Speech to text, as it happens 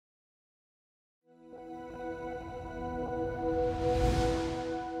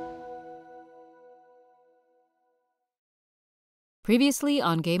Previously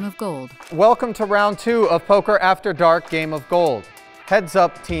on Game of Gold. Welcome to round 2 of Poker After Dark Game of Gold. Heads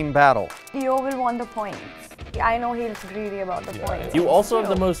up team battle. You will want the points. I know he's greedy about the points. You also have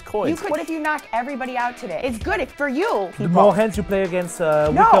the most coins. What if you knock everybody out today? It's good for you. The more hands you play against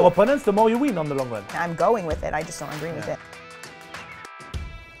weaker opponents, the more you win on the long run. I'm going with it. I just don't agree with it.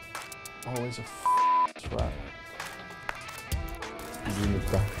 Always a trap.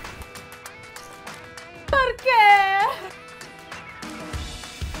 Perché?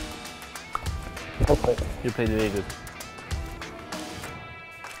 You played very good.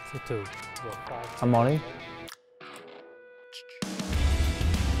 I'm on it.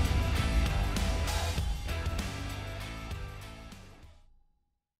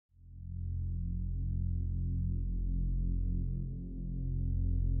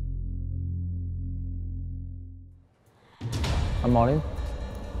 I'm on it.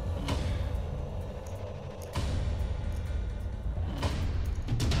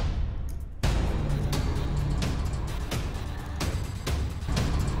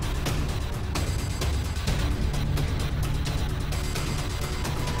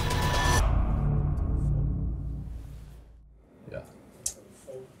 Yeah,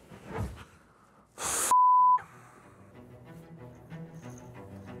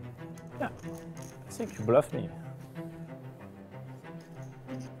 I think you bluffed me.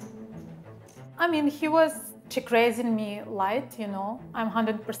 I mean, he was check raising me light, you know. I'm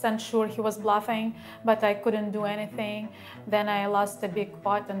 100% sure he was bluffing, but I couldn't do anything. Then I lost a big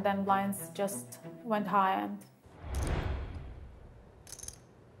pot and then blinds just went high and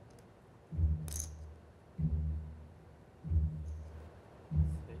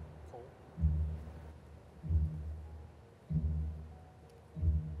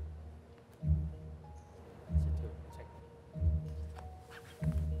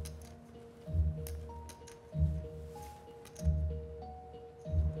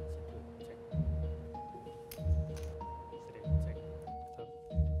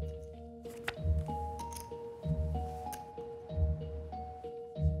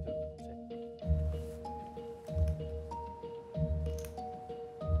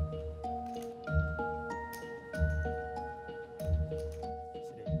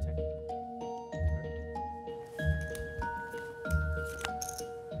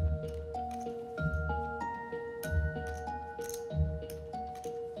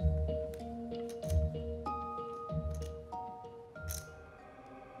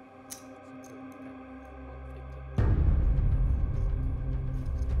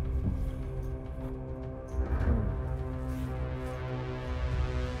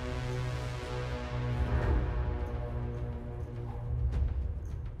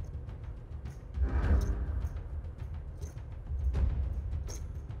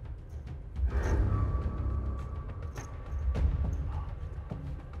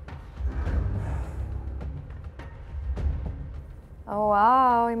Oh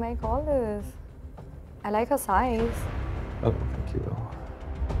wow, he might call this. I like her size. Oh, thank you.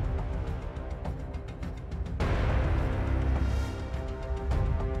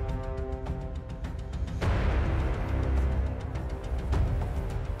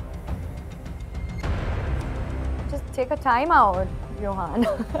 Just take a time out, Johan.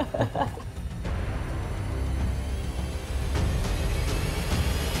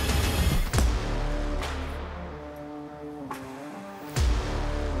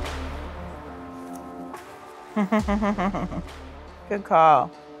 Good call.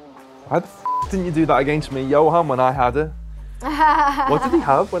 Why the f didn't you do that against me, Johan, when I had her? What did he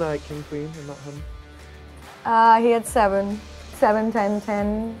have when I had King Queen in that hand? He had 7, 10,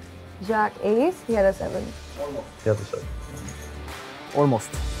 10, Jack, Ace. He had a 7. He had a 7. Almost.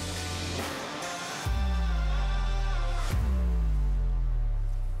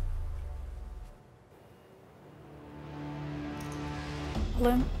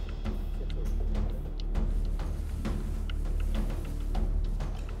 Lynn.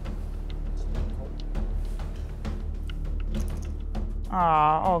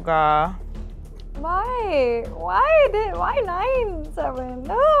 Oh God. Why? Why 9, 7?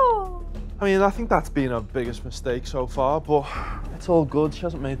 No. I mean, I think that's been her biggest mistake so far, but it's all good. She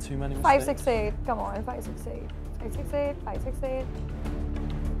hasn't made too many mistakes. 5, 6, 8. Come on, 5, 6, 8. 5, 6, 8. 5, 6, 8.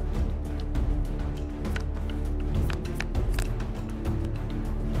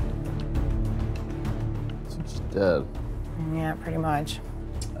 She's dead. Yeah, pretty much.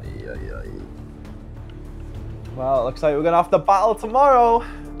 Well, it looks like we're gonna have to battle tomorrow.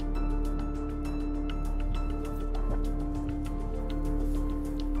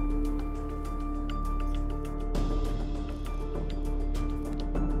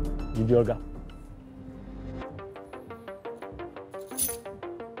 Give yoga.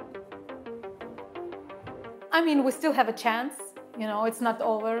 I mean, we still have a chance. You know, it's not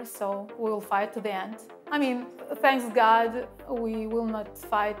over, so we will fight to the end. I mean, thanks God, we will not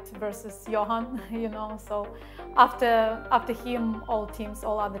fight versus Johan, you know, so after him, all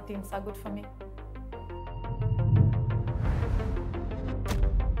other teams are good for me.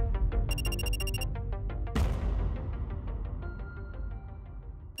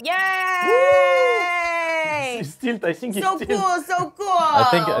 Yay! He's tilt, I think he's So tilt. cool, so cool.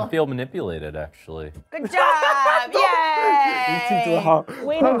 I feel manipulated, actually. Good job! Yay!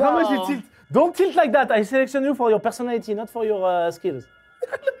 Way to How much go. you tilt? Don't tilt like that. I selection you for your personality, not for your skills.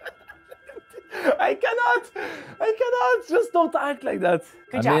 I cannot. Just don't act like that.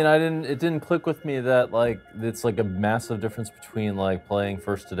 Good I mean, job. it didn't click with me that like it's like a massive difference between like playing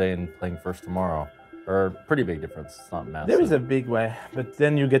first today and playing first tomorrow. Or pretty big difference. It's not massive. There is a big way, but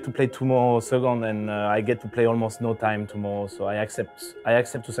then you get to play tomorrow second, and I get to play almost no time tomorrow. So I accept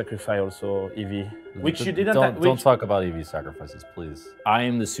to sacrifice also EV, which you didn't. Don't talk about EV sacrifices, please. I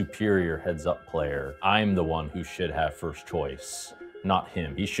am the superior heads-up player. I'm the one who should have first choice, not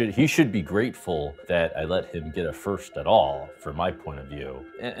him. He should be grateful that I let him get a first at all, from my point of view.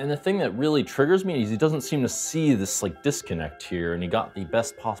 And the thing that really triggers me is he doesn't seem to see this like disconnect here, and he got the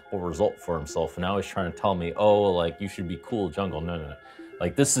best possible result for himself, and now he's trying to tell me, oh, like you should be cool, jungle. No.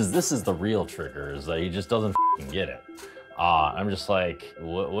 Like this is the real trigger, is that he just doesn't f***ing get it. I'm just like,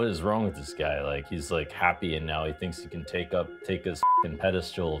 what is wrong with this guy? Like he's like happy, and now he thinks he can take his f***ing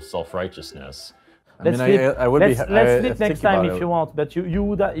pedestal of self-righteousness. Let's flip next time if you want, but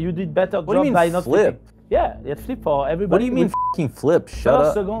you did better job by not flip? flipping. Yeah, let's flip for everybody. What do you mean f***ing flip? Shut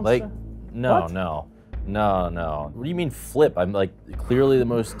up. Seconds. Like, no. What? What do you mean flip? I'm like clearly the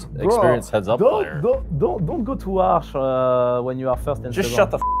most experienced heads-up player. Don't go too harsh when you are first and Just second. shut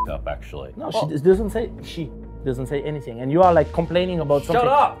the f*** up, actually. No, she doesn't say anything, and you are like complaining about something. Shut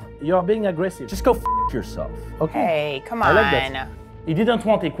up! You are being aggressive. Just go f*** yourself. Okay. Hey, come on. I like that. He didn't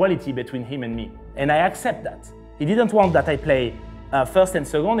want equality between him and me, and I accept that. He didn't want that I play first and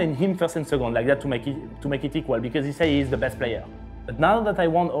second, and him first and second, like that to make it equal, because he said he is the best player. But now that I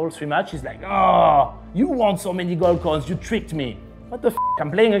won all 3 matches, he's like, oh, you won so many gold coins, you tricked me. What the f?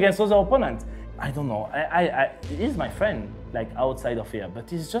 I'm playing against other opponents. I don't know. He's my friend, like outside of here, but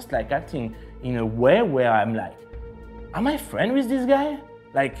he's just like acting in a way where I'm like, am I friend with this guy?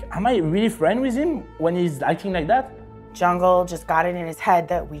 Like, am I really friend with him when he's acting like that? Jungle just got it in his head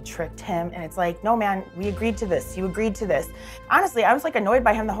that we tricked him, and it's like, no man, we agreed to this, you agreed to this. Honestly, I was like annoyed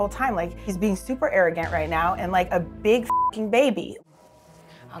by him the whole time, like he's being super arrogant right now and like a big f***ing baby.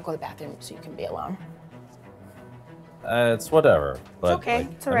 I'll go to the bathroom so you can be alone. It's whatever. But, It's okay,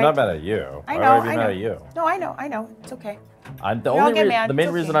 like, it's I'm all not right. mad at you. I Why know, would I be mad at you? No, I know, it's okay. The main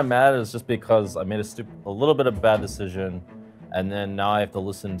It's reason okay. I'm mad is just because I made a little bit of a bad decision, and then now I have to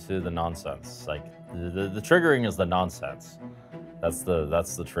listen to the nonsense. Like the triggering is the nonsense. That's the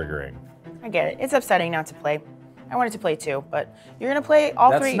triggering. I get it. It's upsetting not to play. I wanted to play too, but you're gonna play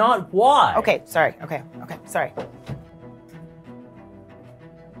all three. That's not why. Okay, sorry. Okay, sorry.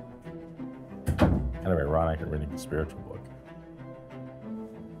 Kind of ironic you're reading a spiritual book.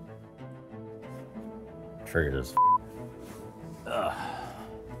 Triggered as Ugh.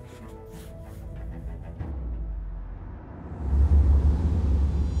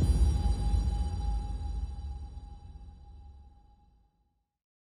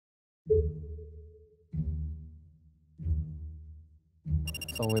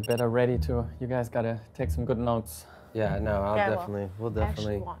 So we better ready to, you guys gotta take some good notes. Yeah, no, Yeah, we'll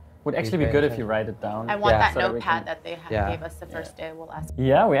definitely. Would actually be good if you write it down. I want that so we notepad can- that they gave us the first day. We'll ask.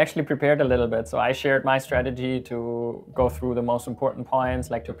 Yeah, we actually prepared a little bit. So I shared my strategy to go through the most important points,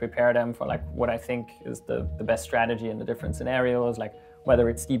 like to prepare them for like what I think is the best strategy in the different scenarios, like whether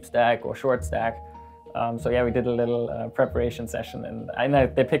it's deep stack or short stack. So yeah, we did a little preparation session, and I know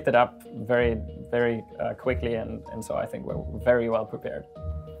they picked it up very, very quickly, and so I think we're very well prepared.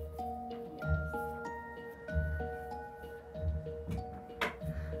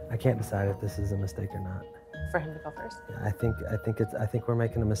 I can't decide if this is a mistake or not. For him to go first. I think we're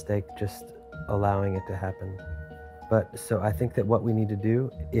making a mistake just allowing it to happen. But so I think that what we need to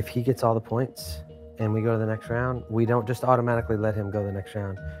do, if he gets all the points and we go to the next round, we don't just automatically let him go the next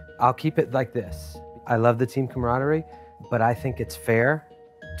round. I'll keep it like this. I love the team camaraderie, but I think it's fair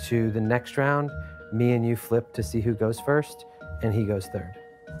to the next round, me and you flip to see who goes first and he goes third.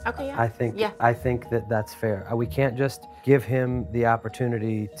 Okay, yeah. I think that that's fair. We can't just give him the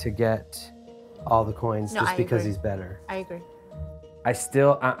opportunity to get all the coins just because he's better. I agree.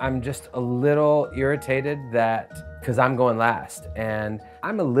 I'm just a little irritated that, because I'm going last, and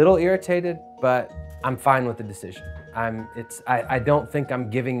I'm a little irritated, but I'm fine with the decision. I don't think I'm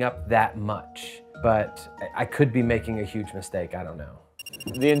giving up that much but I could be making a huge mistake. I don't know.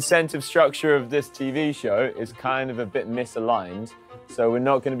 The incentive structure of this TV show is kind of a bit misaligned. So we're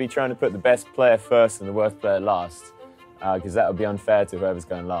not going to be trying to put the best player first and the worst player last, because that would be unfair to whoever's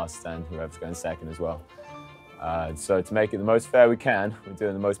going last and whoever's going second as well. So to make it the most fair we can, we're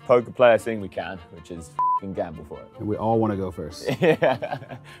doing the most poker player thing we can, which is f***ing gamble for it. And we all want to go first.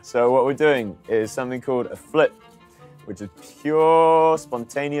 Yeah. So what we're doing is something called a flip, which is pure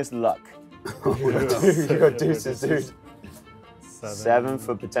spontaneous luck. You got deuces, dude. 7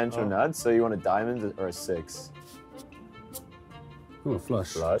 for potential nuts. So you want a diamond or a 6? Ooh, a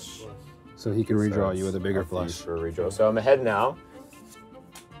flush. Flush. So he can redraw you with a bigger flush. For a redraw. So I'm ahead now.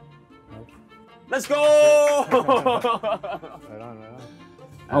 Let's go!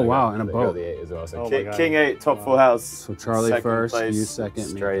 Oh wow, and a boat. The 8 as well. So King 8, top full house. So Charlie second first, place, you second, me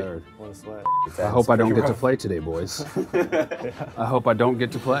straight. third. I hope I don't get to play today, boys. I hope I don't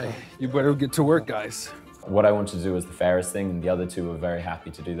get to play. You better get to work, guys. What I wanted to do was the fairest thing, and the other two were very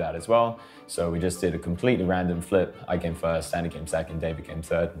happy to do that as well. So we just did a completely random flip. I came first, Andy came second, David came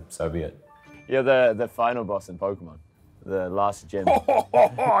third, and so be it. You're the final boss in Pokemon. The last gym.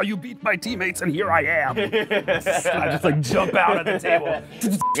 You beat my teammates and here I am. I just like jump out at the table.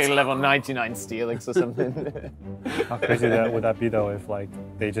 Getting level 99 Steelix or something. How crazy would that be though if like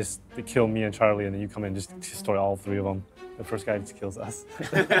they kill me and Charlie and then you come in and just destroy all 3 of them. The first guy just kills us.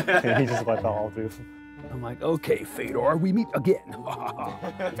 And he just wiped out all 3 of them. I'm like, okay, Fedor, we meet again.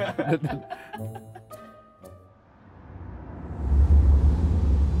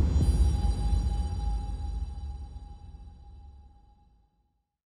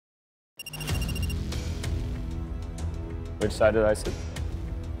 Which side did I sit?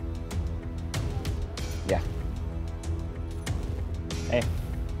 Yeah. Hey.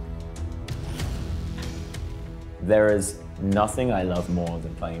 There is nothing I love more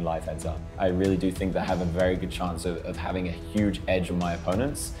than playing live heads up. I really do think that I have a very good chance of having a huge edge on my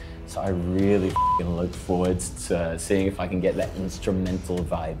opponents. So I really look forward to seeing if I can get that instrumental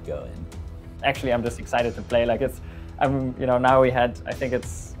vibe going. Actually, I'm just excited to play. Like you know, now we had, I think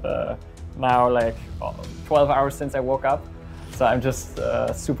it's now like 12 hours since I woke up. So I'm just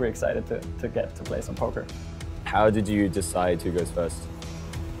super excited to get to play some poker. How did you decide who goes first?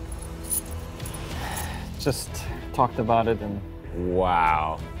 Just talked about it and...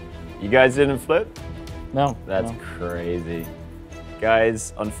 Wow. You guys didn't flip? No. That's crazy.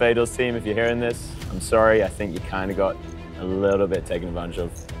 Guys, on Fedor's team, if you're hearing this, I'm sorry. I think you kind of got a little bit taken advantage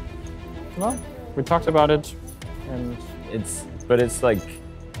of. No, we talked about it and... But it's like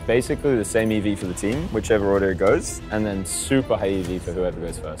basically the same EV for the team, whichever order it goes, and then super high EV for whoever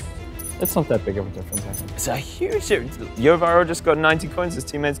goes first. It's not that big of a difference, I think. It's a huge difference. Yovaro just got 90 coins, his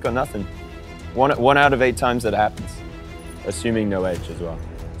teammates got nothing. One out of 8 times that happens, assuming no edge as well.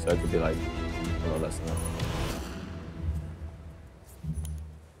 So it could be like a lot less than that.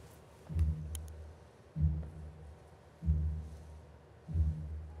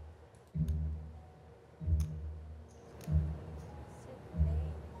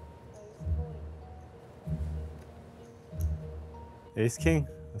 Ace King,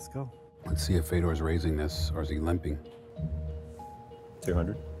 let's go. Let's see if Fedor's raising this or is he limping?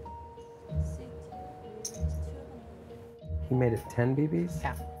 200. He made it 10 BBs?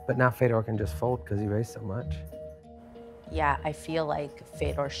 Yeah. But now Fedor can just fold because he raised so much. Yeah, I feel like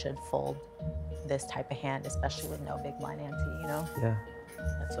Fedor should fold this type of hand, especially with no big blind ante, you know? Yeah.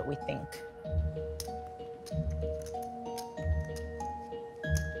 That's what we think.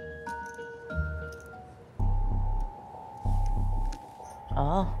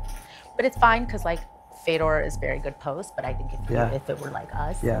 Oh, but it's fine because like Fedor is very good post, but I think if it were like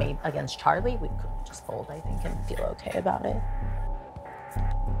us, maybe against Charlie, we could just fold, I think, and feel okay about it.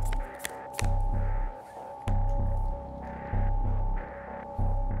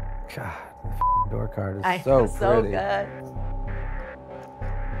 God, the door card is I so know, so pretty. good.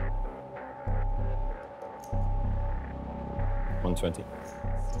 $120.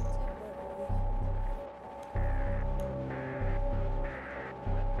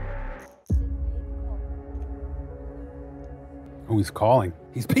 Oh, he's calling.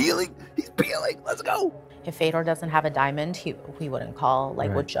 He's peeling. He's peeling. Let's go. If Fedor doesn't have a diamond, he wouldn't call.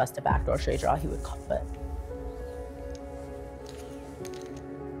 Like with just a backdoor straight draw, he would call. But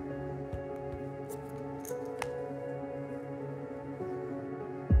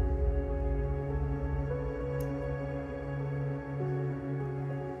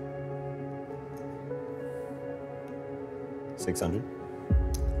 $600.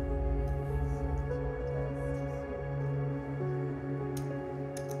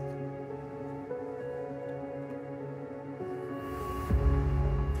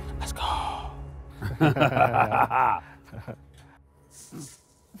 Let's go. That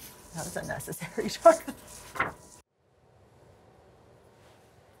was unnecessary, Charlie.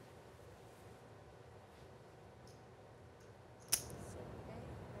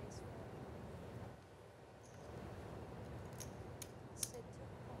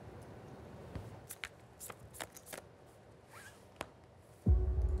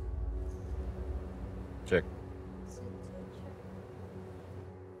 Check.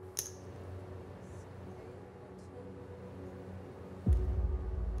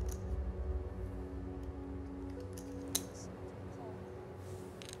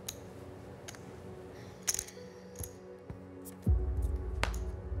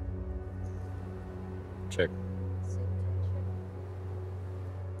 Check.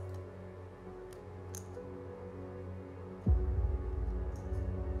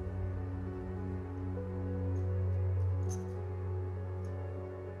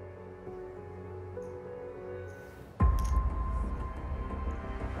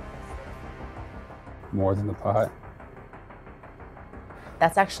 More than the pot.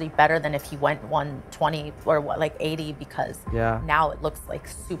 That's actually better than if he went 120 or what, like 80, because now it looks like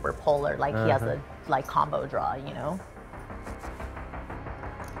super polar, like he has a like combo draw, you know?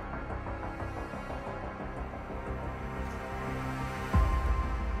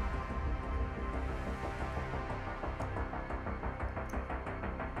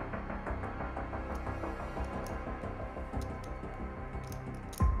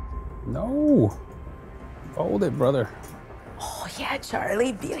 No. Hold it, brother. Oh yeah,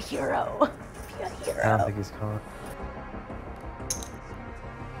 Charlie, be a hero. Be a hero. I don't think he's calling.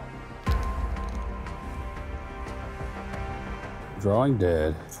 Drawing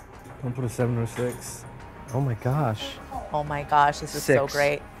dead. Don't put a 7 or 6. Oh my gosh. Oh my gosh, this is so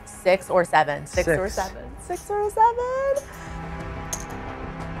great. 6 or 7. 6 or 7. 6 or 7.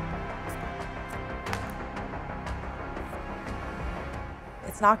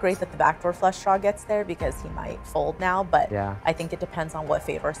 It's not great that the backdoor flush draw gets there because he might fold now, but I think it depends on what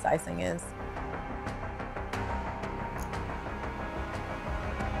Fedor's sizing is.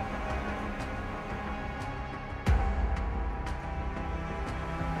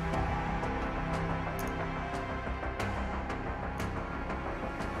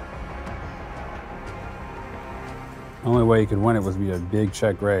 The only way you could win it was be a big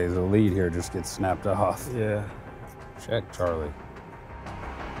check raise. The lead here just gets snapped off. Yeah. Check, Charlie.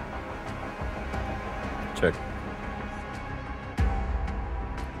 Check.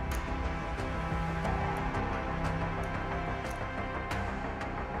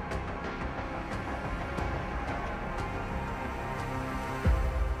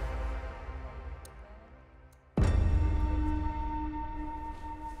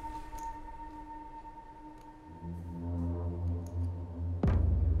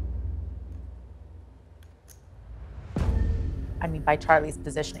 I mean, by Charlie's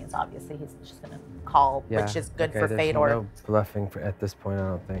positionings, obviously, he's just going to call, which is good for Fedor. No bluffing at this point, I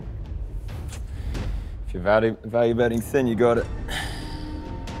don't think. If you're value betting thin, you got it.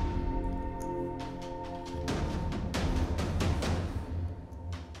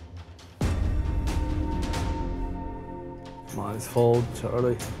 Might fold,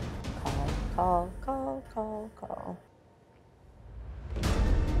 Charlie. Call, call, call, call.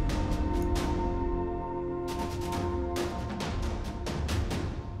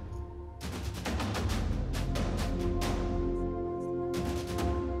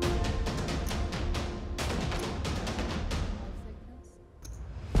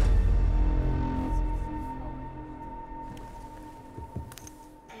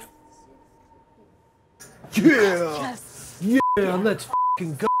 Yeah! Yes. Yeah, let's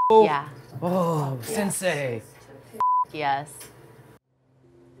fucking go! Yeah. Oh, sensei! Yes.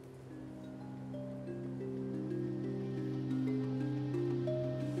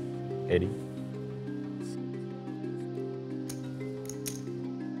 Eddie.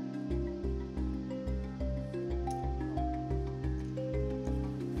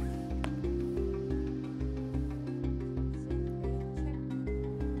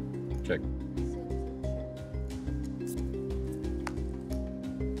 Check.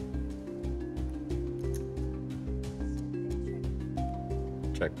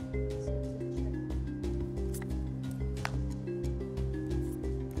 Check.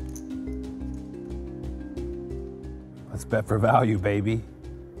 Let's bet for value, baby.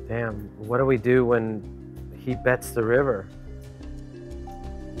 Damn, what do we do when he bets the river?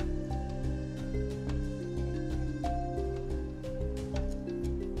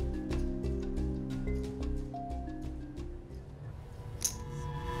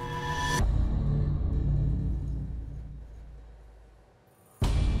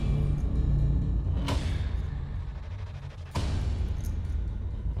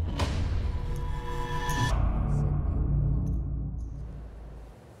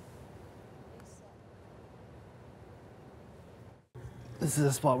 This is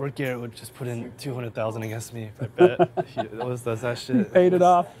a spot where Garrett would just put in 200,000 against me if I bet. He always does that shit. He paid it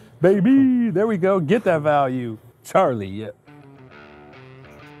off. Baby, there we go. Get that value. Charlie, yep.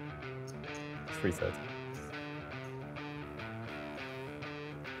 330.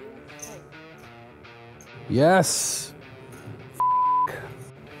 Yes.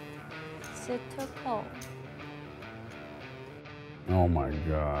 Sit to call. Oh my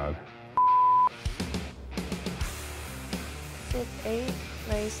God. Sit 8,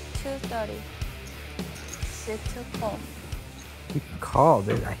 raise 230. Sit to call. He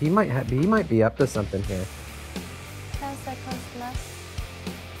called. He might be up to something here. 10 seconds left.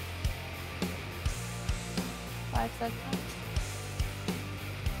 5 seconds.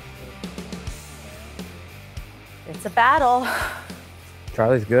 It's a battle.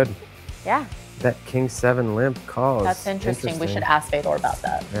 Charlie's good. Yeah. That King 7 limp call. That's interesting. We should ask Fedor about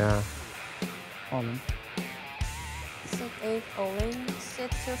that. Yeah. Oh, man. Sit 8, all in.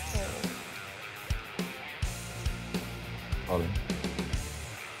 Sit to fold. All in.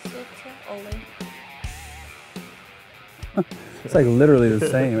 Sit to all in. It's like literally the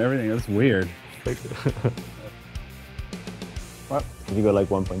same. Everything. That's weird. What? Have you got like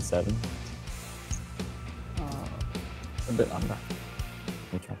 1.7? A bit under.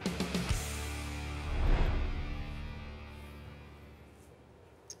 Okay.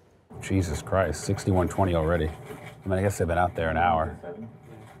 Jesus Christ, 61-20 already. I mean, I guess they've been out there an hour.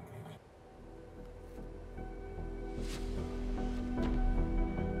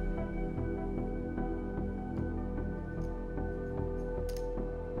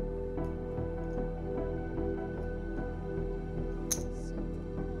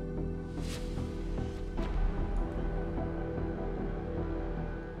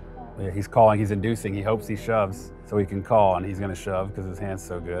 Yeah, he's calling, he's inducing, he hopes he shoves so he can call, and he's gonna shove because his hand's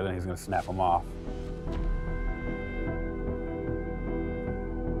so good, and he's gonna snap him off.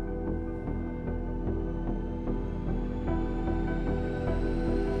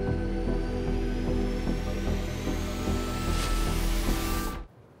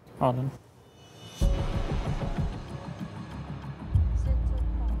 All in.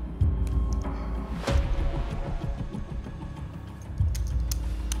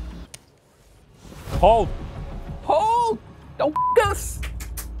 Hold! Hold! Don't f us!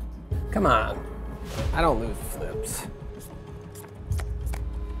 Come on. I don't lose flips.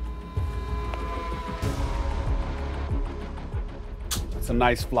 That's a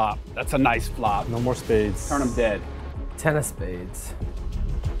nice flop. That's a nice flop. No more spades. Turn him dead. 10 of spades.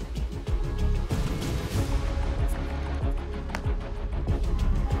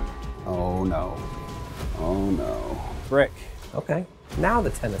 Oh no. Oh no. Brick. Okay. Now the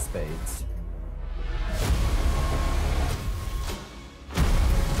 10 of spades.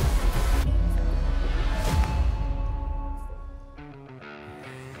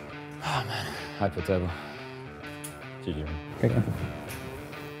 Oh man. Hyper table. GG.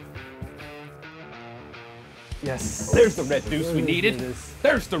 Yes. There's the red deuce we needed.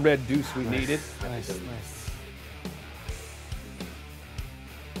 There's the red deuce we needed. Nice, nice.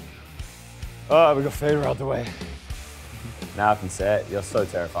 Oh, we got Fedor out the way. Now I can say it. You're so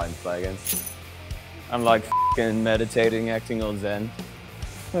terrifying to play against. I'm like f***ing meditating, acting all zen.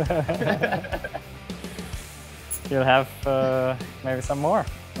 You'll have maybe some more.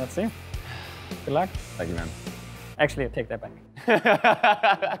 Let's see. Good luck. Thank you, man. Actually, I take that back.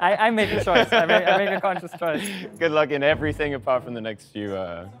 I make a choice. I make a conscious choice. Good luck in everything apart from the next few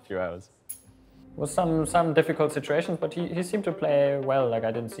hours. Was some difficult situations, but he seemed to play well. Like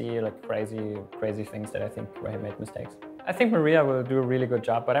I didn't see like crazy things that I think where he made mistakes. I think Maria will do a really good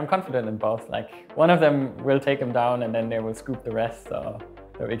job, but I'm confident in both. Like one of them will take him down, and then they will scoop the rest, so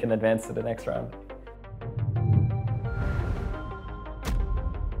that we can advance to the next round.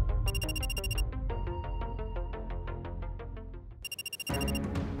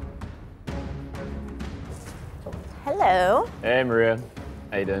 Hello. Hey, Maria.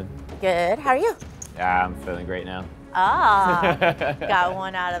 How you doing? Good. How are you? Yeah, I'm feeling great now. Ah, got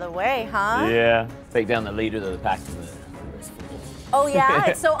one out of the way, huh? Yeah. Take down the leader of the pack. Oh yeah,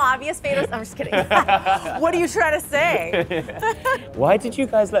 it's so obvious, Fedor. I'm just kidding. What are you trying to say? Why did you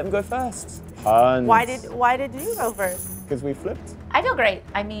guys let him go first? Tons. Why did you go first? Because we flipped. I feel great.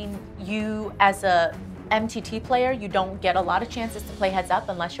 I mean, you as a MTT player, you don't get a lot of chances to play heads up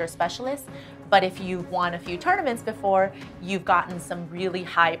unless you're a specialist. But if you've won a few tournaments before, you've gotten some really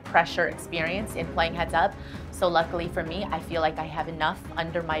high pressure experience in playing heads up. So luckily for me, I feel like I have enough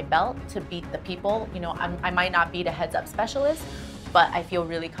under my belt to beat the people. You know, I might not beat a heads up specialist, but I feel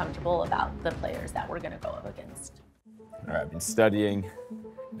really comfortable about the players that we're gonna go up against. All right, I've been studying,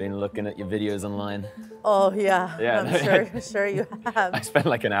 Been looking at your videos online. Oh yeah, Yeah, I'm sure you have. I spent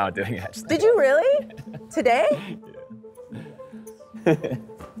like an hour doing it actually. Did you really? Today?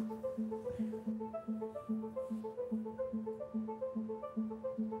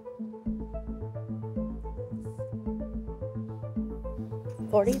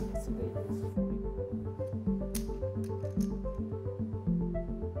 $40?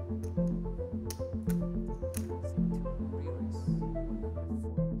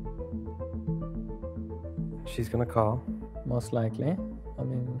 She's gonna call. Most likely. I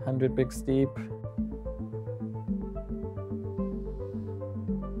mean, 100 big steep.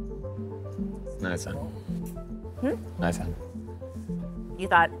 Nice hand. Hmm? Nice hand. You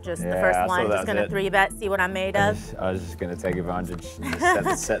thought just the Yeah, first I line, thought just that gonna was it. 3-bet, see what I'm made of? I was just gonna take advantage and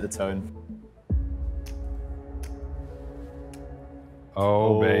just set the tone.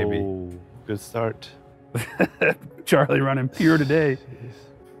 Oh, baby. Good start. Charlie running pure today.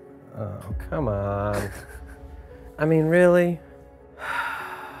 Oh, come on. I mean, really?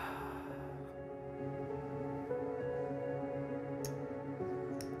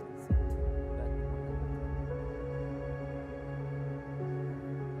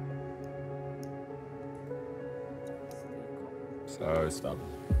 So stubborn.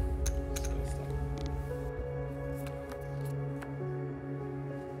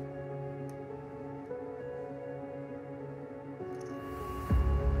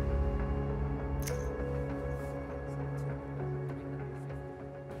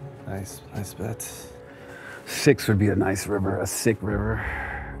 Nice bet. 6 would be a nice river, a sick river.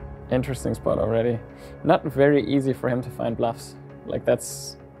 Interesting spot already. Not very easy for him to find bluffs. Like,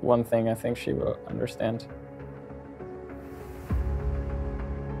 that's one thing I think she will understand.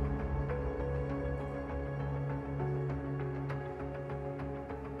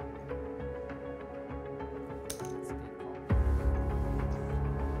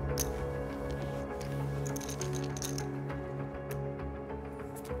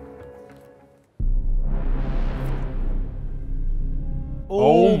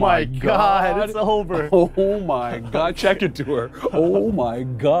 Oh my God, it's over. Oh my God, check it to her. Oh my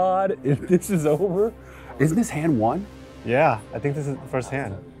God, if this is over, isn't this hand 1? Yeah, I think this is the first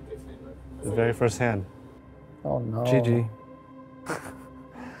hand. The very first hand. Oh no. GG.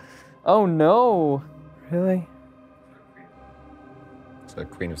 Oh no. Really? So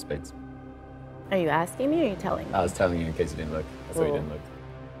Queen of Spades. Are you asking me or are you telling me? I was telling you in case you didn't look. I thought you didn't look.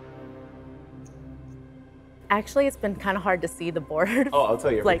 Actually, it's been kind of hard to see the board. Oh, I'll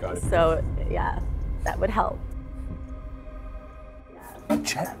tell you every like, card. so yeah, that would help.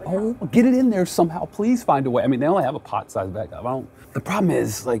 Oh, get it in there somehow. Please find a way. I mean, they only have a pot-sized bet. The problem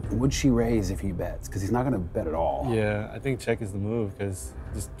is, like, would she raise if he bets? Because he's not going to bet at all. Yeah, I think check is the move because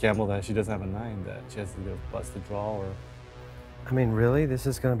just gamble that she doesn't have a 9, that she has to either bust the draw or. I mean, really? This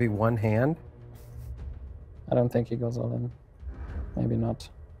is gonna be one hand? I don't think he goes all in. Maybe not.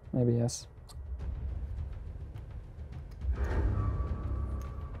 Maybe yes.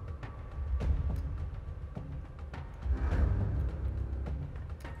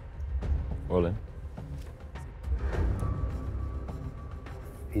 All in.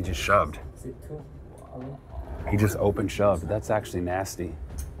 He just shoved. He just open shoved. That's actually nasty.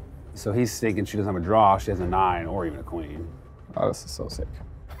 So he's thinking she doesn't have a draw, she has a 9 or even a queen. Oh, this is so sick.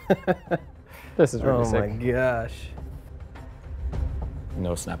 This is really sick. Oh my gosh.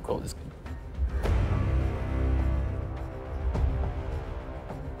 No snap call this game.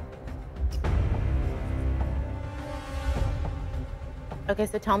 Okay,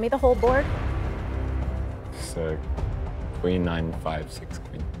 so tell me the whole board. So Queen, 9, 5, 6,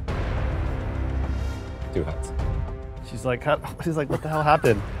 Queen. 2 hearts. She's like, what the hell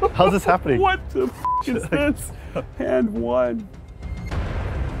happened? How's this happening? What the f is this? Hand 1.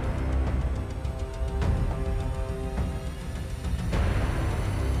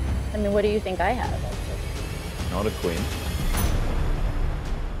 I mean, what do you think I have? Not a queen.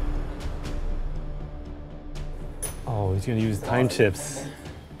 Oh, he's gonna use time chips.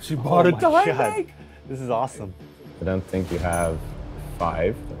 She bought a time bank. This is awesome. I don't think you have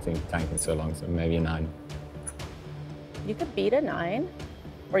 5. I think tanking so long, so maybe a 9. You could beat a 9,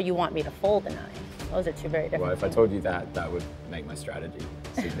 or you want me to fold a 9. Those are two very different Well, if I things. told you that, that would make my strategy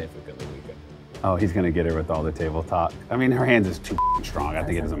significantly weaker. Oh, he's gonna get her with all the table talk. I mean, her hands is too strong. I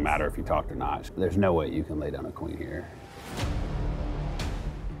think it doesn't matter if you talked or not. There's no way you can lay down a queen here.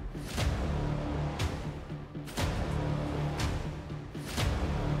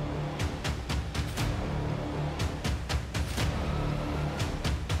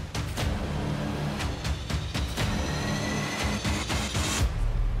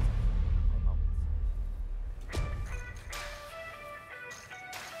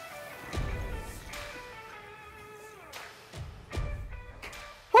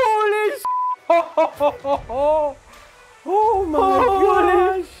 Oh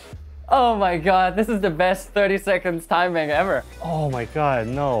my gosh! Oh my god, this is the best 30 seconds timing ever. Oh my god,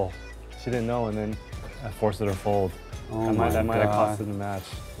 no. She didn't know, and then I forced her to fold. Oh that might have costed the match.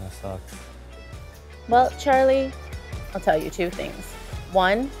 That sucks. Well, Charlie, I'll tell you two things.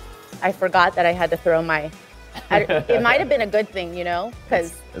 One, I forgot that I had to throw my. It might have been a good thing, you know,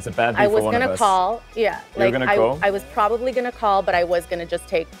 because it's a bad thing I was for one of gonna us. call. Yeah, You were like gonna call? I was probably gonna call, but I was gonna just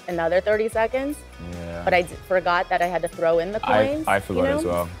take another 30 seconds. Yeah. But I forgot that I had to throw in the coins. I forgot as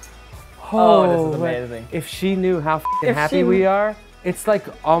well. Oh, this is amazing. If she knew how If happy she- we are, it's like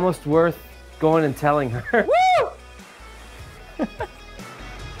almost worth going and telling her. Woo!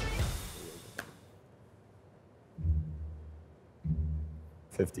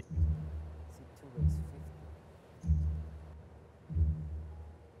 50.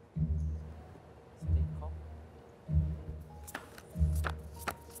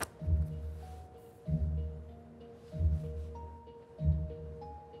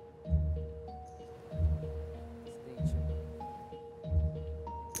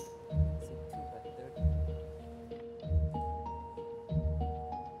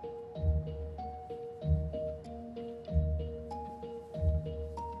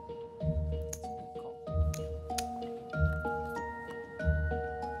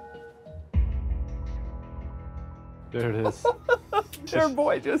 There it is. Dear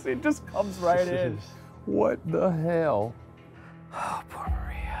boy, it just comes right in. What the hell? Oh, poor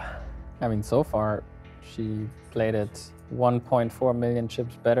Maria. I mean, so far, she played it 1.4 million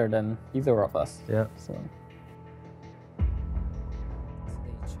chips better than either of us. Yeah. So.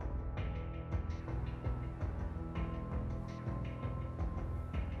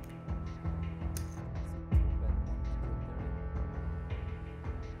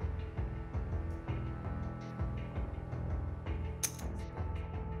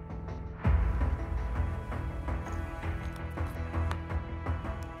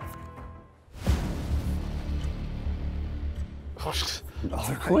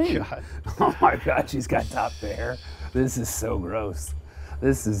 Another queen. Oh my god, she's got top pair. This is so gross.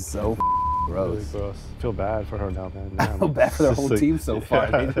 This is so gross. Really gross. I feel bad for her now, man. I feel bad for the whole team so far.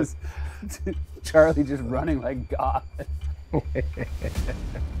 Yeah. They just, Charlie just running like God.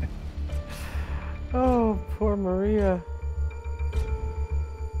 Oh, poor Maria.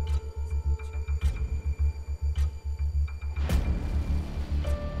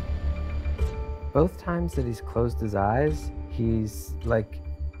 Both times that he's closed his eyes, he's like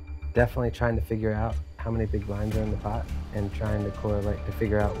definitely trying to figure out how many big blinds are in the pot and trying to correlate to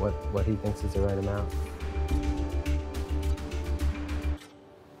figure out what he thinks is the right amount.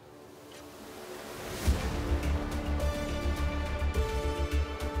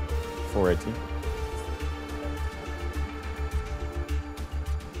 $480.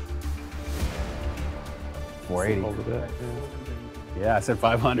 $480. Yeah, I said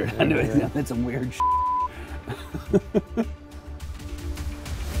 500. I knew it. That's some weird shit.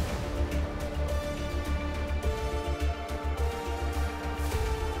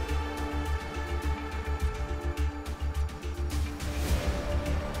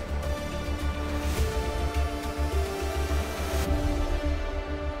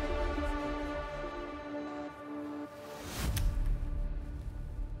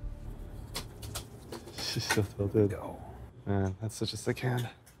 She still tilted. Man, that's such a sick hand.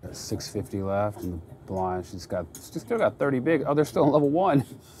 Got 650 left in the blind. She's still got 30 big. Oh, they're still in level 1.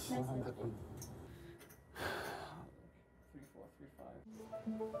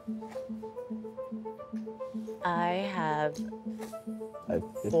 I have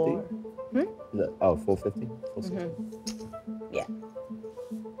 550? 4. Is that, oh, 450? 460. Yeah.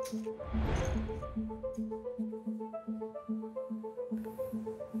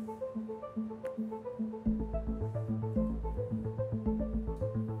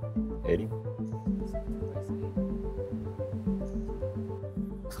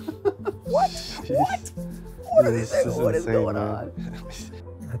 What? What is going on?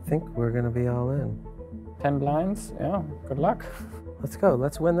 I think we're gonna be all in. 10 blinds, yeah, good luck. Let's go,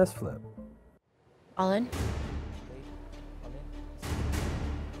 let's win this flip. All in?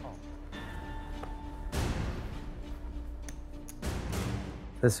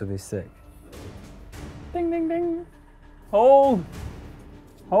 This would be sick. Ding, ding, ding. Hold.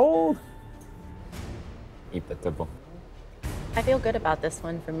 Hold. Keep the triple. I feel good about this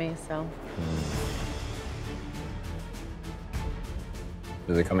one for me, so.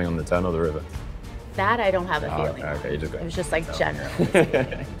 Is it coming on the turn or the river? That I don't have a Oh, feeling. okay, you just got It was just like general.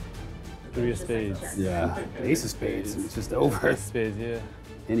 3 of spades. Yeah, ace of spades. It's just over. Ace of spades, yeah.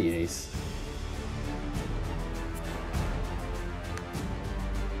 Any ace.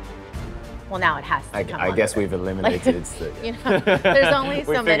 Well, now it has to come I on guess to we've it. eliminated Like, the... you know, there's only We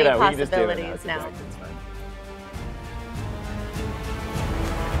so many figured out, we can just do it possibilities now. It's fine.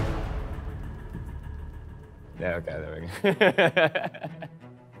 Yeah, okay, there we go.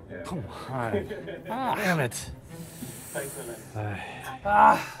 Come on. Damn it.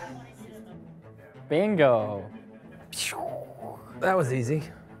 Bingo. That was easy.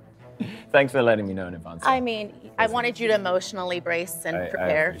 Thanks for letting me know in advance. I mean, I wanted you to emotionally brace and I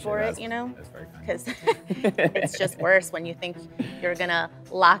prepare appreciate for that. it, you know? That's very kind. Because it's just worse when you think you're gonna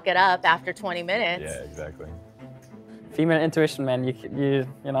lock it up after 20 minutes. Yeah, exactly. Female intuition, man. You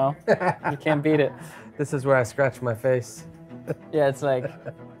know, you can't beat it. This is where I scratch my face. Yeah, it's like,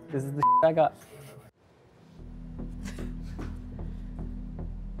 this is the I got.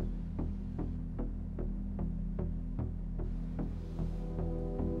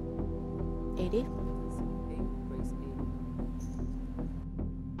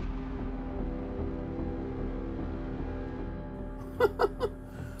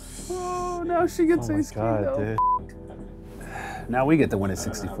 Oh, now she gets Oh my ace God, though. dude. Now we get to win at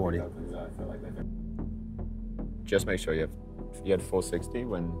 60-40. Just make sure you had 460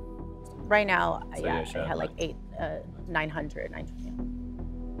 when... Right now, So yeah, yeah, sure, I had like like- 900,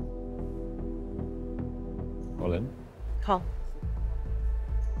 920. All in? Call.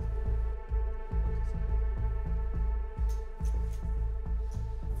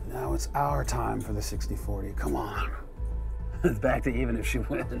 Now it's our time for the 60-40. Come on. It's back to even if she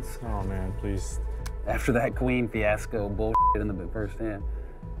wins. Oh man, please. After that queen fiasco bullshit in the first hand.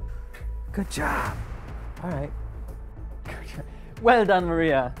 Good job. All right. Well done,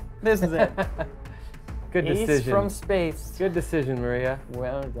 Maria. This is it. Good Ace decision. from space. Good decision, Maria.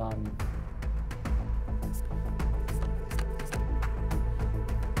 Well done.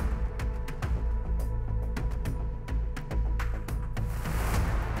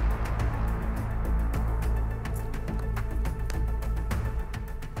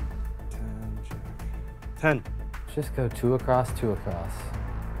 Ten. Just go 2 across, 2 across.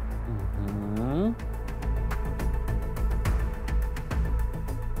 Mm-hmm.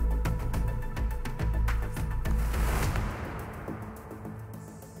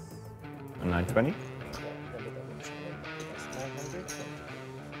 A 920?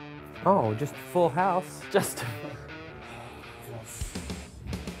 Oh, just full house. Just.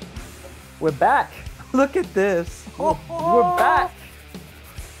 We're back. Look at this. We're back.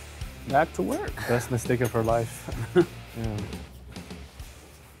 Back to work. Best mistake of her life. Yeah.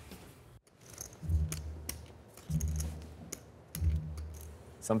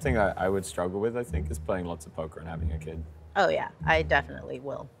 Something I would struggle with, I think, is playing lots of poker and having a kid. Oh yeah, I definitely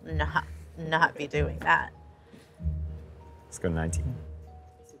will not be doing that. Let's go 19.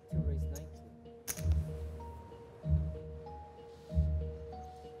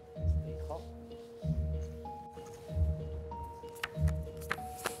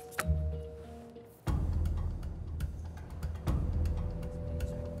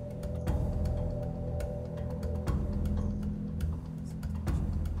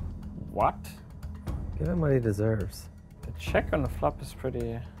 What? Give him what he deserves. The check on the flop is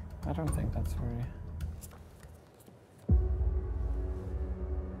pretty. I don't think that's very.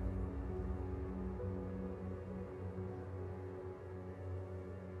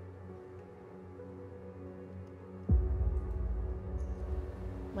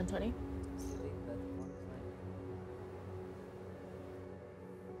 $120?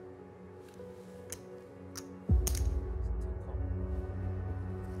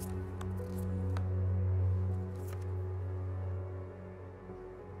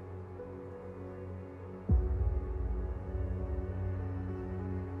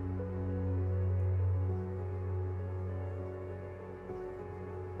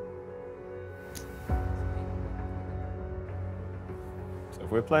 So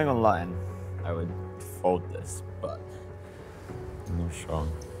if we're playing online, I would fold this, but I'm not sure.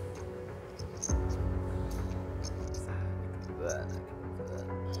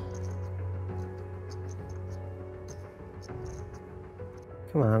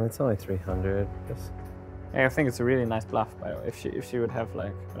 Come on, it's only 300. Just Yeah, I think it's a really nice bluff, by the way. If she would have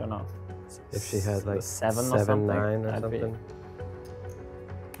like, I don't know. if she had like 7 or 7, something, 9 or I'd be- something.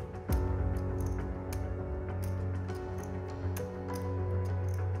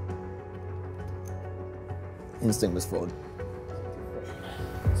 Instinct was fold.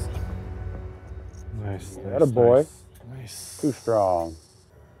 Nice. That a boy. Nice. Too strong.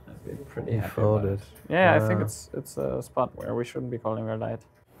 I'd be pretty You happy folded. about it. Yeah, I think Wow. it's a spot where we shouldn't be calling her light.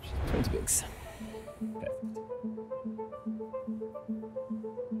 20 bigs.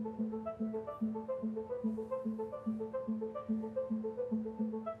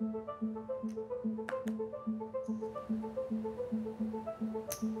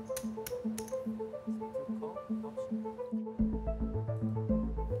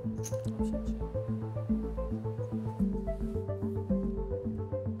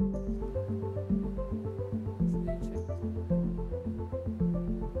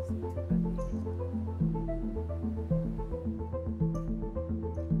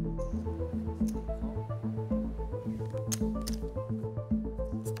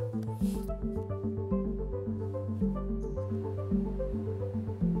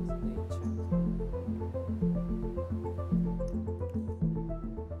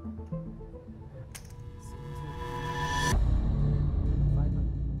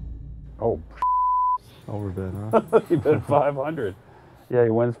 He bet 500. Yeah, he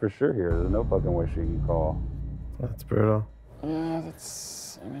wins for sure here. There's no fucking way she can call. That's brutal. Yeah,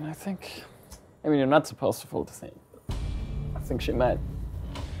 that's. I mean, I mean, you're not supposed to fold the thing. I think she might.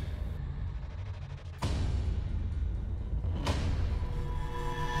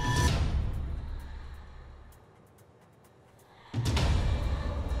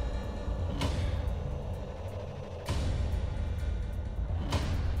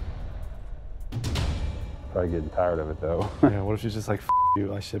 Probably getting tired of it though. Yeah, what if she's just like, F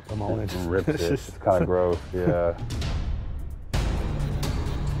you, I ship them all in. Ripped it. It's kind of gross, yeah.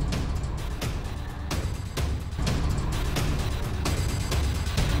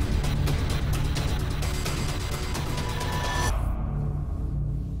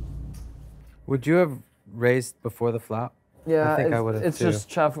 Would you have raised before the flop? Yeah, I think I would have it's too. just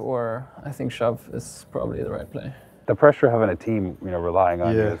shove, or I think shove is probably the right play. The pressure of having a team, you know, relying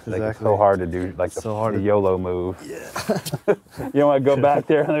on you. It's, like, it's so hard to do, like the YOLO move. Yeah. You don't want to go back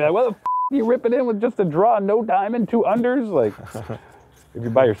there and they're like, what the f are you ripping in with just a draw, no diamond, 2 unders? Like, if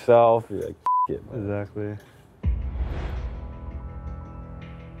you're by yourself, you're like, f it. Man. Exactly.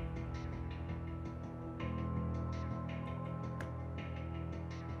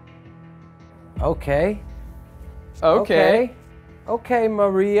 Okay. Okay. Okay,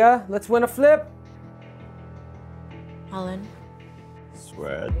 Maria. Let's win a flip. All in.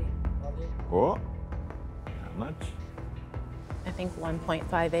 Sweat. What? How much? I think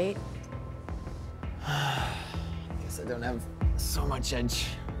 1.58. Guess I don't have so much edge.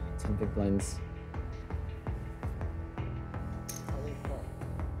 10 big blinds.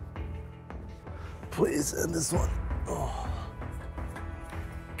 Please end this one. Oh.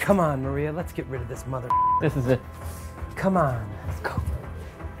 Come on, Maria. Let's get rid of this mother. This is it. Come on. Let's go.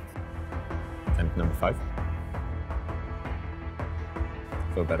 And number 5.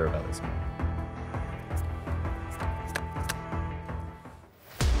 Feel better about this one.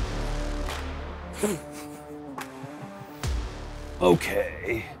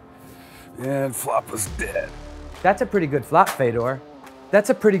 Okay. And flop was dead. That's a pretty good flop, Fedor. That's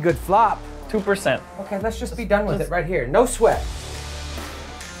a pretty good flop. 2%. Okay, let's just be done with it right here. No sweat.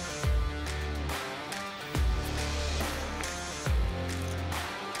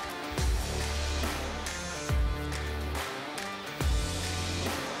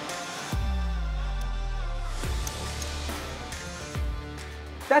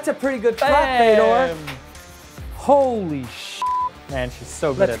 That's a pretty good flop, Fedor. Holy sh! Man, she's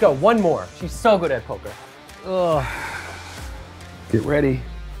so good Let's go, one more. She's so good at poker. Ugh. Get ready.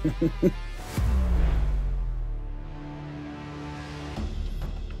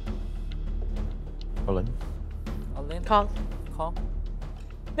 All in. All in. Call. Call.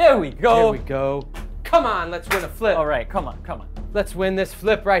 There we go. There we go. Come on, let's win a flip. All right, come on, come on. Let's win this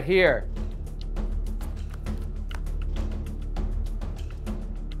flip right here.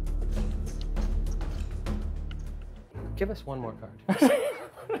 Give us one more card.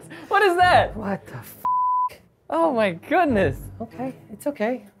 What is that? What the f? Oh my goodness. Okay, it's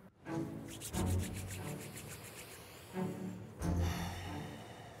okay.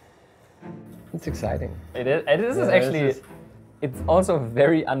 It's exciting. It is. This is actually. It's also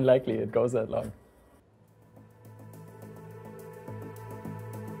very unlikely it goes that long.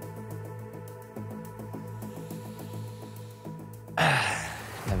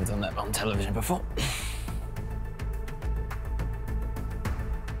 Never done that on television before.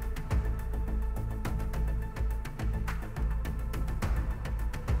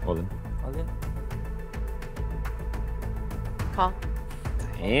 All in. All in. Call.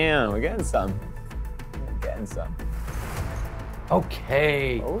 Damn, we're getting some. We're getting some.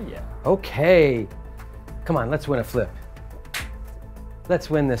 Okay. Oh yeah. Okay. Come on, let's win a flip. Let's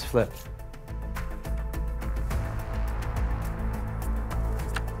win this flip.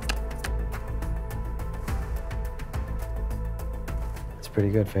 That's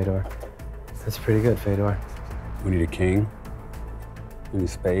pretty good, Fedor. That's pretty good, Fedor. We need a king. We need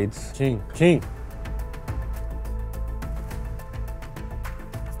spades. King, king.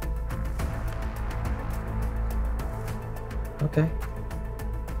 Okay.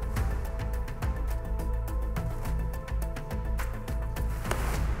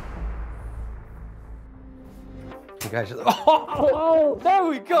 You guys just, oh, there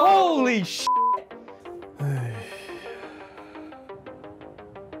we go. Holy sh!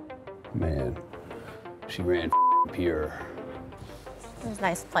 Man, she ran pure. It was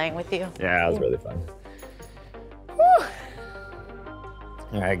nice playing with you. Yeah, it was really fun.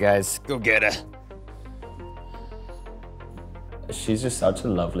 All right, guys, go get her. She's just such a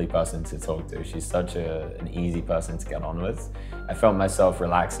lovely person to talk to. She's such an easy person to get on with. I felt myself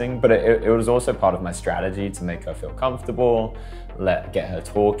relaxing, but it was also part of my strategy to make her feel comfortable, get her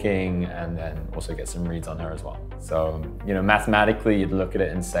talking, and then also get some reads on her as well. So, you know, mathematically, you'd look at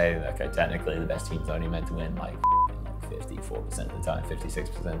it and say, okay, technically the best team's only meant to win like 54% of the time,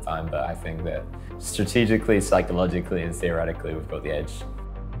 56% of the time, but I think that strategically, psychologically, and theoretically, we've got the edge.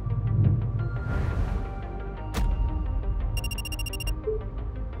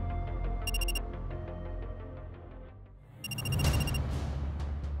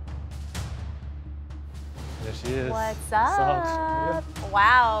 There she is. What's up?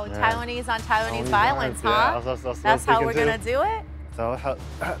 Wow, Yeah. Taiwanese on Taiwanese violence, huh? Yeah, that's how we're gonna do it?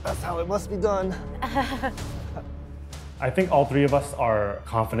 That's how it must be done. I think all three of us are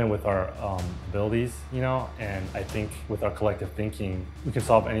confident with our abilities, you know, and I think with our collective thinking, we can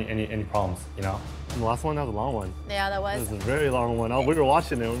solve any problems, you know. And the last one, that was a long one. Yeah, that was. It was a very long one. We were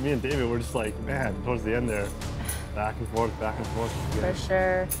watching it, me and David were just like, man, towards the end there, back and forth, back and forth. For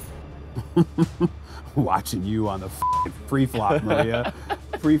sure. Watching you on the pre-flop, Maria.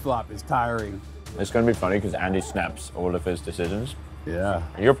 Pre-flop is tiring. It's going to be funny because Andy snaps all of his decisions. Yeah.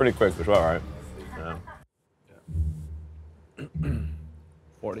 And you're pretty quick as well, right? Yeah.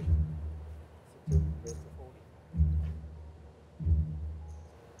 40.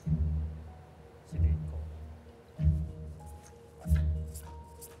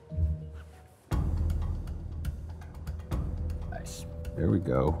 Nice. There we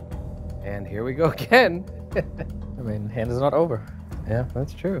go. And here we go again. I mean, hand is not over. Yeah,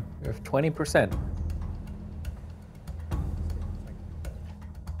 that's true. We have 20%.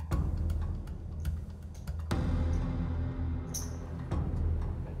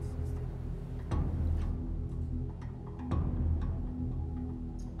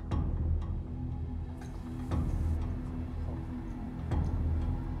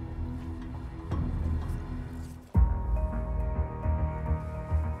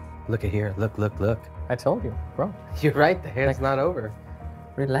 Look at here. Look, look, look. I told you, bro. You're right. The hand's not over.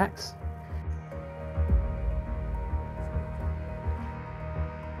 Relax.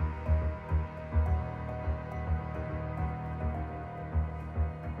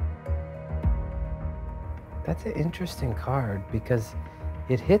 That's an interesting card because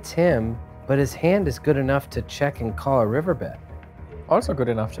it hits him, but his hand is good enough to check and call a river bet. Also good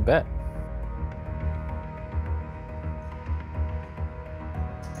enough to bet.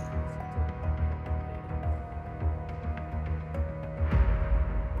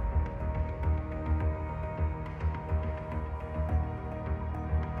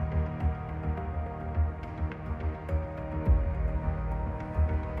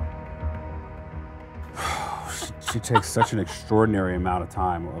 She takes such an extraordinary amount of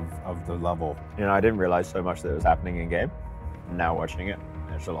time of the level. You know, I didn't realize so much that was happening in game. Now watching it,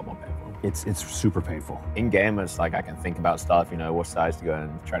 it's a lot more painful. It's super painful. In game, it's like I can think about stuff, you know, what size to go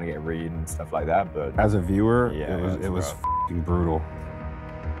and trying to get a read and stuff like that. But as a viewer, yeah, it was f***ing brutal.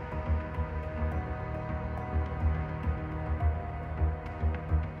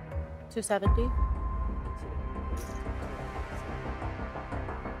 $270.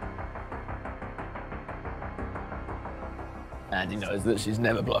 Andy knows that she's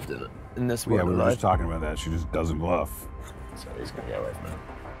never bluffed in this Yeah, world. we were just talking about that. She just doesn't bluff. So he's gonna get away from it.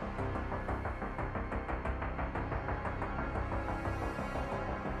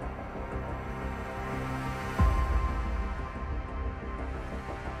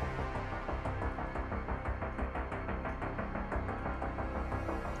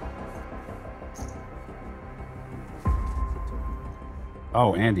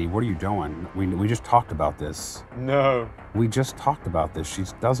 Oh, Andy, what are you doing? We just talked about this. No. We just talked about this.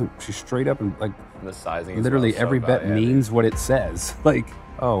 She's straight up and like The sizing is literally well, so every bet bad, yeah. means what it says. Like,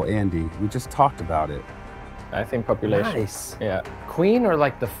 oh, Andy, we just talked about it. I think population. Nice. Yeah. Queen or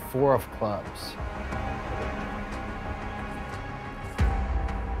like the 4 of clubs?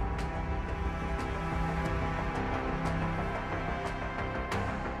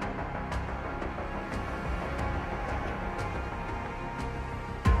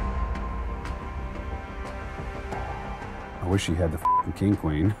 I wish she had the f***ing king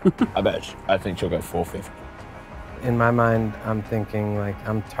queen. I think she'll go 450. In my mind, I'm thinking like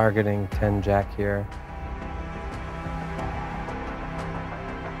I'm targeting 10 jack here.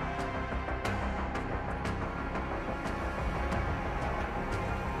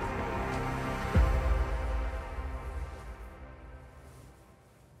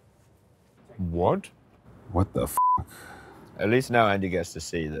 What? What the f? At least now Andy gets to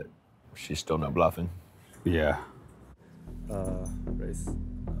see that she's still not bluffing. Yeah. Race.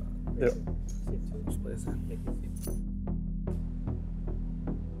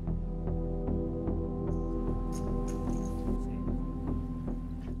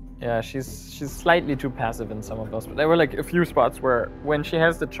 Yeah, she's slightly too passive in some of those. But there were like a few spots where when she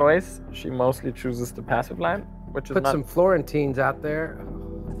has the choice, she mostly chooses the passive line, which is Put not... some Florentines out there.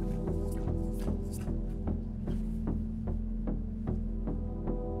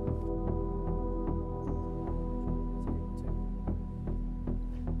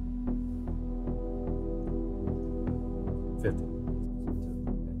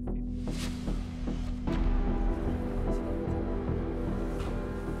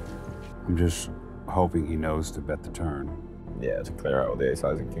 I'm just hoping he knows to bet the turn. Yeah, to clear out all the ace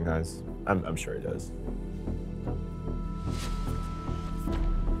highs and king highs. I'm sure he does.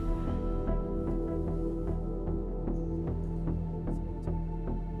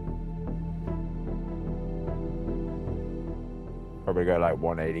 Probably go like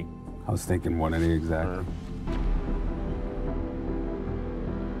 180. I was thinking 180 exactly.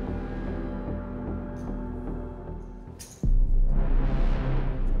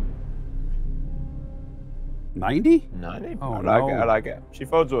 90? 90? Oh, I no. like it, I like it. She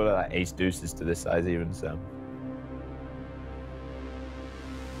folds all like ace deuces to this size even, so.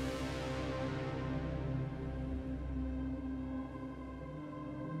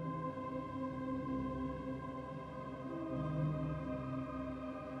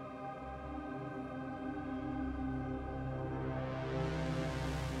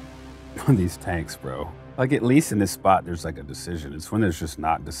 These tanks, bro. Like, at least in this spot, there's like a decision. It's when there's just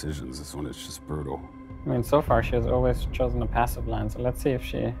not decisions. It's when it's just brutal. I mean, so far she has always chosen a passive line, so let's see if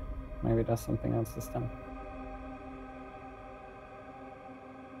she maybe does something else this time.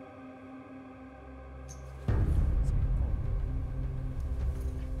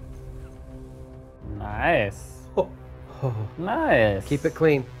 Nice. Nice. Keep it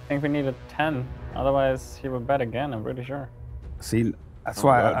clean. I think we need a 10. Otherwise, he would bet again, I'm pretty sure. See, that's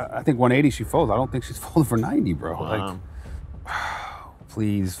why I think 180 she folds. I don't think she's folding for 90, bro. Wow. Like,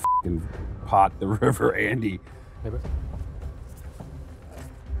 please fucking pot the river, Andy. Maybe.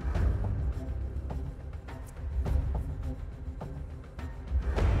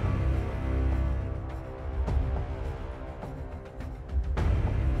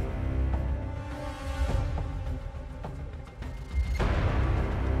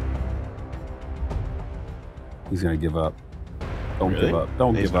 He's gonna give up. Don't Really? give up.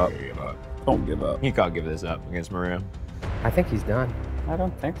 Don't He's give not up. gonna give up. Don't give up. He can't give this up against Maria. I think he's done. I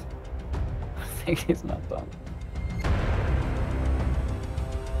don't think so. I think he's not done.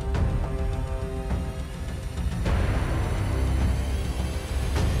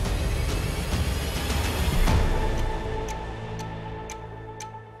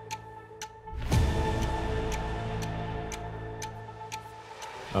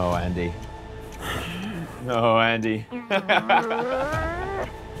 Oh, Andy. No, Andy. It's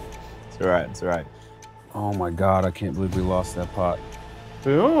all right, it's all right. Oh my God, I can't believe we lost that pot.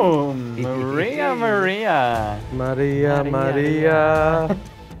 Boom! Maria, Maria. Maria, Maria.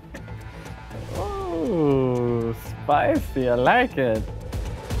 Oh, spicy, I like it.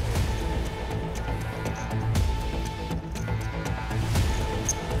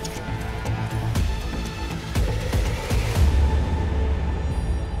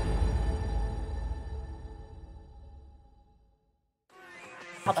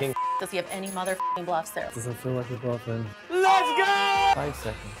 How the does he have any motherfucking bluffs there? Doesn't feel like we're bluffing. Let's go! 5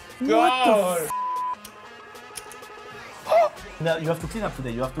 seconds. Go! No, you have to clean up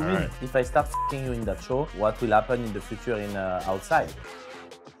today. You have to win. Right. If I start f***ing you in that show, what will happen in the future in outside?